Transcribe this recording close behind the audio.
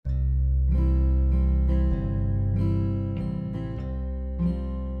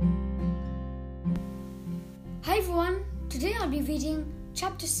Today I'll be reading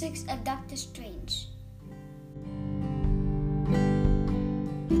Chapter 6 of Doctor Strange.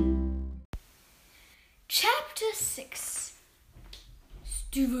 Chapter 6.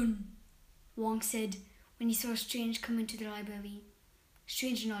 Steven, Wong said when he saw Strange come into the library.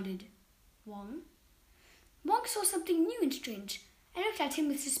 Strange nodded. Wong? Wong saw something new in Strange and looked at him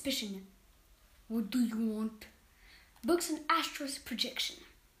with suspicion. What do you want? Books on Astra's projection.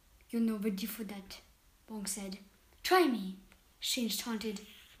 You're not ready for that, Wong said. Try me, Strange taunted.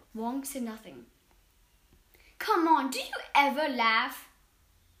 Wong said nothing. Come on, do you ever laugh?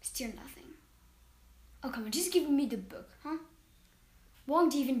 Still nothing. Oh, come on, just give me the book, huh? Wong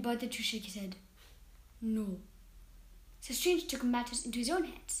didn't even bother to shake his head. No. So Strange took matters into his own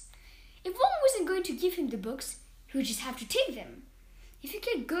hands. If Wong wasn't going to give him the books, he would just have to take them. If you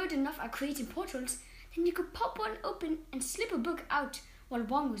get good enough at creating portals, then you could pop one open and slip a book out while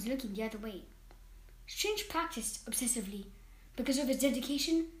Wong was looking the other way. Strange practiced obsessively. Because of his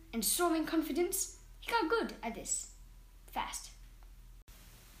dedication and soaring confidence, he got good at this. Fast.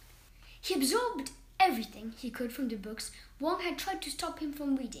 He absorbed everything he could from the books Wong had tried to stop him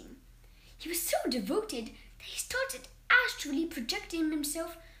from reading. He was so devoted that he started astrally projecting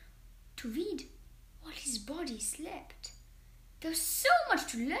himself to read while his body slept. There was so much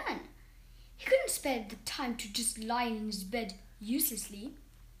to learn. He couldn't spare the time to just lie in his bed uselessly.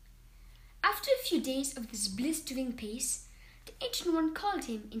 After a few days of this blistering pace, the Ancient One called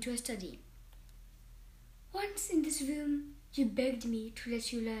him into her study. Once in this room, you begged me to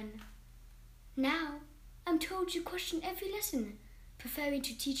let you learn. Now, I'm told you question every lesson, preferring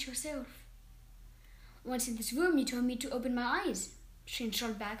to teach yourself. Once in this room, you told me to open my eyes, Strange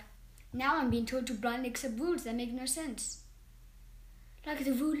shot back. Now I'm being told to blindly accept rules that make no sense. Like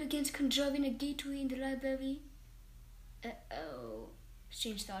the rule against conjuring a gateway in the library. Uh-oh,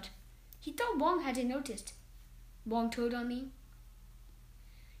 Strange thought. He thought Wong hadn't noticed. Wong told on me.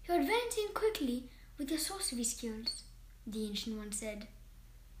 You're advancing quickly with your sorcery skills, the Ancient One said.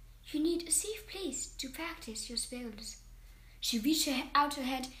 You need a safe place to practice your spells. She reached out her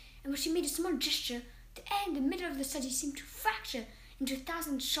hand, and when she made a small gesture, the air in the middle of the study seemed to fracture into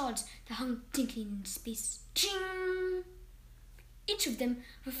 1,000 shards that hung tinkling in space. Ching! Each of them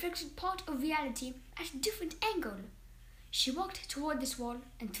reflected part of reality at a different angle. She walked toward this wall,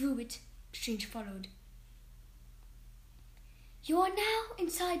 and through it, Strange followed. You are now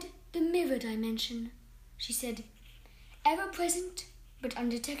inside the mirror dimension, she said, ever present but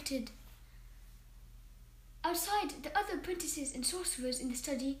undetected. Outside, the other apprentices and sorcerers in the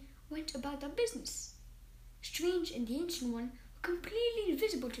study went about their business. Strange and the Ancient One were completely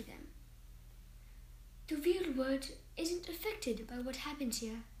invisible to them. The real world isn't affected by what happens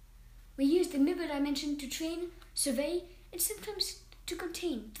here. We use the mirror dimension to train, survey, and sometimes to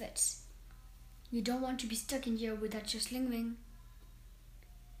contain threats. You don't want to be stuck in here without just lingering.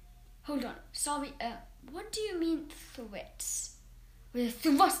 Hold on, sorry, what do you mean threats? With a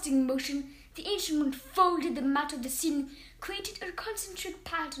thrusting motion, the Ancient One folded the mat of the ceiling, created a concentric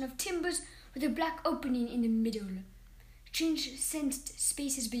pattern of timbers with a black opening in the middle. Strange sensed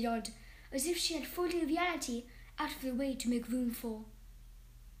spaces beyond, as if she had folded reality out of the way to make room for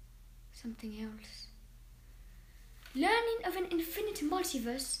something else. Learning of an infinite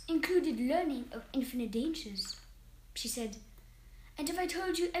multiverse included learning of infinite dangers, she said. And if I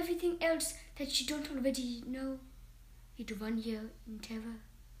told you everything else that you don't already know, you'd run here in terror.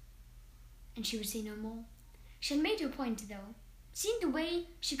 And she would say no more. She had made her point, though. Seeing the way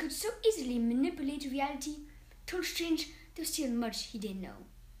she could so easily manipulate reality told Strange there was still much he didn't know.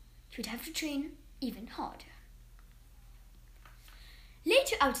 He would have to train even harder.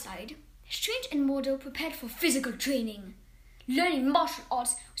 Later outside, Strange and Mordo prepared for physical training. Learning martial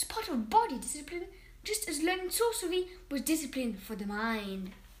arts was part of body discipline, just as learning sorcery was discipline for the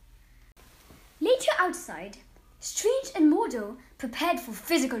mind. Later outside, Strange and Mordo prepared for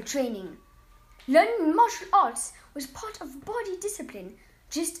physical training. Learning martial arts was part of body discipline,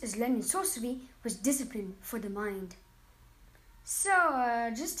 just as learning sorcery was discipline for the mind.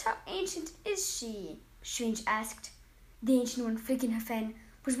 So, just how ancient is she? Strange asked. The Ancient One, flicking her fan,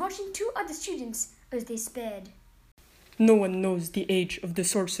 was watching two other students as they spared. No one knows the age of the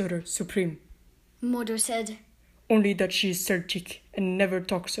Sorcerer Supreme, Mordo said. Only that she is Celtic and never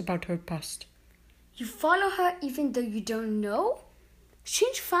talks about her past. You follow her even though you don't know?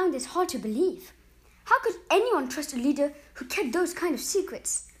 Strange found this hard to believe. How could anyone trust a leader who kept those kind of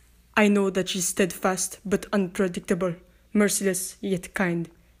secrets? I know that she's steadfast but unpredictable, merciless yet kind.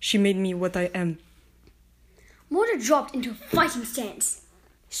 She made me what I am. Mordo dropped into a fighting stance.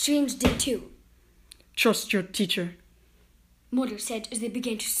 Strange did too. Trust your teacher, Mordo said as they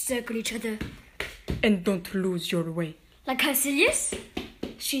began to circle each other. And don't lose your way. Like Hercilius?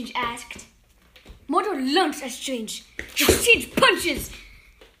 Strange asked. Modo lunged at Strange. They exchanged punches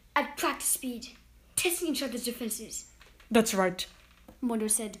at practice speed, testing each other's defenses. That's right. Modo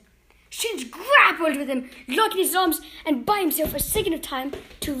said. Strange grappled with him, locking his arms and buying himself a second of time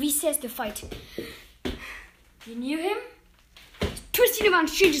to recess the fight. You knew him? Twisting around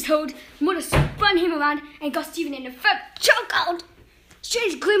Strange's hold, Modo spun him around and got Stephen in a fat chokeout.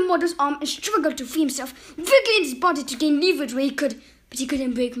 Strange gripped Modo's arm and struggled to free himself, wriggling his body to gain leverage where he could, but he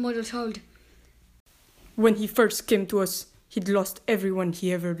couldn't break Modo's hold. When he first came to us, he'd lost everyone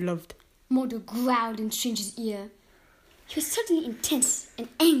he ever loved. Modo growled in Strange's ear. He was suddenly intense and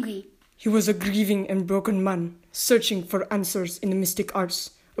angry. He was a grieving and broken man, searching for answers in the mystic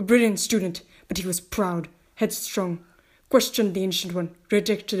arts. A brilliant student, but he was proud, headstrong, questioned the Ancient One,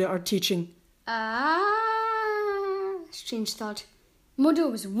 rejected our teaching. Strange thought. Modo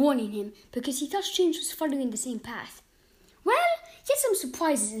was warning him because he thought Strange was following the same path. Well, he had some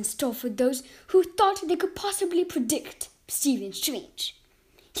surprises in store for those who thought they could possibly predict Stephen Strange.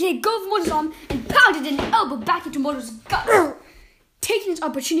 He let go of Modo's arm and pounded an elbow back into Modo's gut. Taking his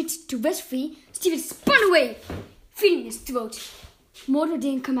opportunity to rest free, Stephen spun away, feeling his throat. Modo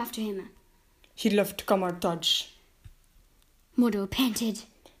didn't come after him. He left Kamar Taj. Modo panted.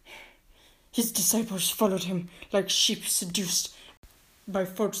 His disciples followed him like sheep seduced by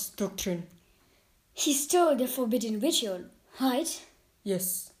false doctrine. He stole the forbidden ritual, right?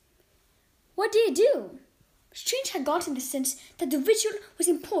 Yes. What did he do? Strange had gotten the sense that the ritual was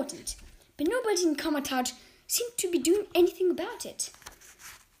important, but nobody in Kamar Taj seemed to be doing anything about it.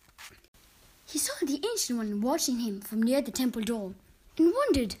 He saw the Ancient One watching him from near the temple door and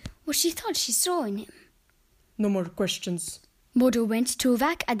wondered what she thought she saw in him. No more questions. Modo went to a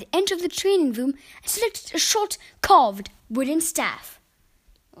rack at the end of the training room and selected a short, carved wooden staff.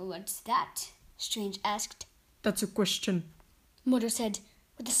 What's that? Strange asked. That's a question. Modo said,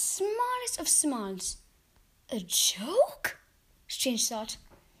 with the smallest of smiles. A joke? Strange thought.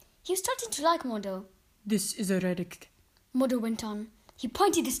 He was starting to like Modo. This is a relic. Modo went on. He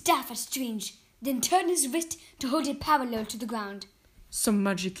pointed the staff at Strange, then turned his wrist to hold it parallel to the ground. Some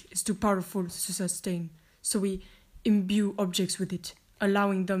magic is too powerful to sustain, so we imbue objects with it,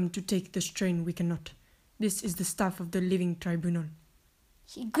 allowing them to take the strain we cannot. This is the staff of the living tribunal.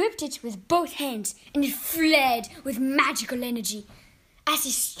 He gripped it with both hands, and it flared with magical energy as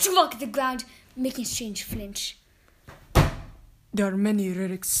he struck the ground, making Strange flinch. There are many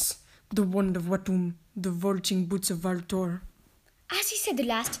relics. The wand of Watum, the vaulting boots of Valtor. As he said the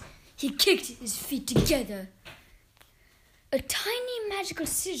last, he kicked his feet together. A tiny magical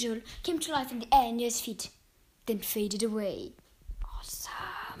sigil came to life in the air near his feet, then faded away.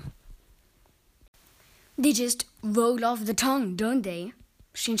 Awesome. They just roll off the tongue, don't they?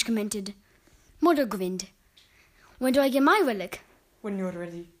 Strange commented. Modo grinned. When do I get my relic? When you're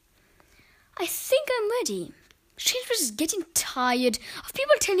ready. I think I'm ready. Strange was just getting tired of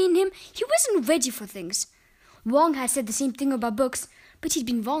people telling him he wasn't ready for things. Wong had said the same thing about books, but he'd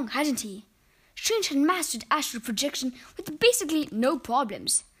been wrong, hadn't he? Strange had mastered astral projection with basically no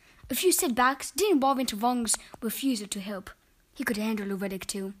problems. A few setbacks didn't bother into Wong's refusal to help. He could handle a relic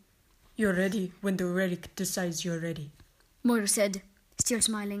too. You're ready when the relic decides you're ready. Modo said, still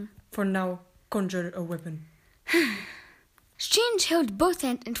smiling. For now, conjure a weapon. Strange held both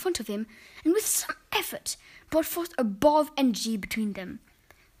hands in front of him and with some effort brought forth a ball of energy between them.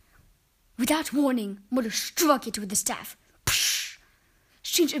 Without warning, Modo struck it with the staff. Psh!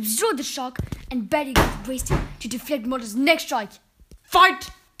 Strange absorbed the shock and barely got braced to deflect Modo's next strike. Fight!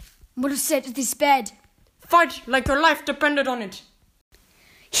 Modo said with despaired. Fight like your life depended on it.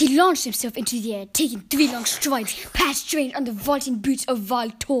 He launched himself into the air, taking 3 long strides past Strange on the vaulting boots of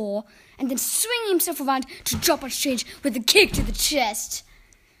Valtor, and then swinging himself around to drop on Strange with a kick to the chest.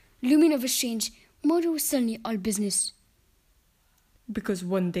 Looming over Strange, Modo was suddenly all business. Because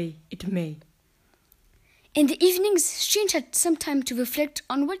one day it may. In the evenings, Strange had some time to reflect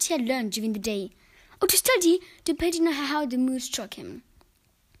on what he had learned during the day, or to study depending on how the mood struck him,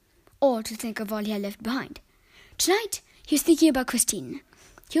 or to think of all he had left behind. Tonight, he was thinking about Christine.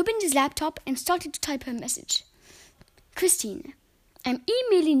 He opened his laptop and started to type her message. Christine, I'm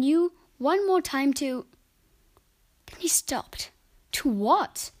emailing you one more time to... Then he stopped. To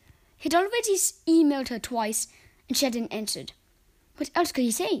what? He'd already emailed her twice and she hadn't answered. What else could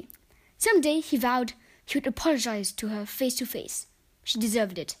he say? Someday, he vowed, he would apologize to her face to face. She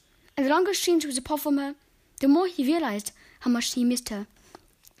deserved it. And the longer Strange was apart from her, the more he realized how much he missed her.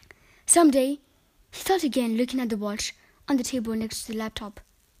 Someday, he thought again, looking at the watch on the table next to the laptop.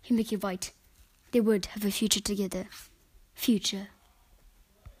 He'd make it right. They would have a future together. Future.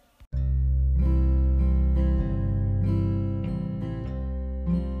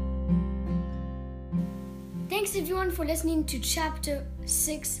 Thanks everyone for listening to Chapter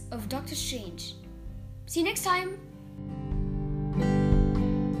 6 of Doctor Strange. See you next time!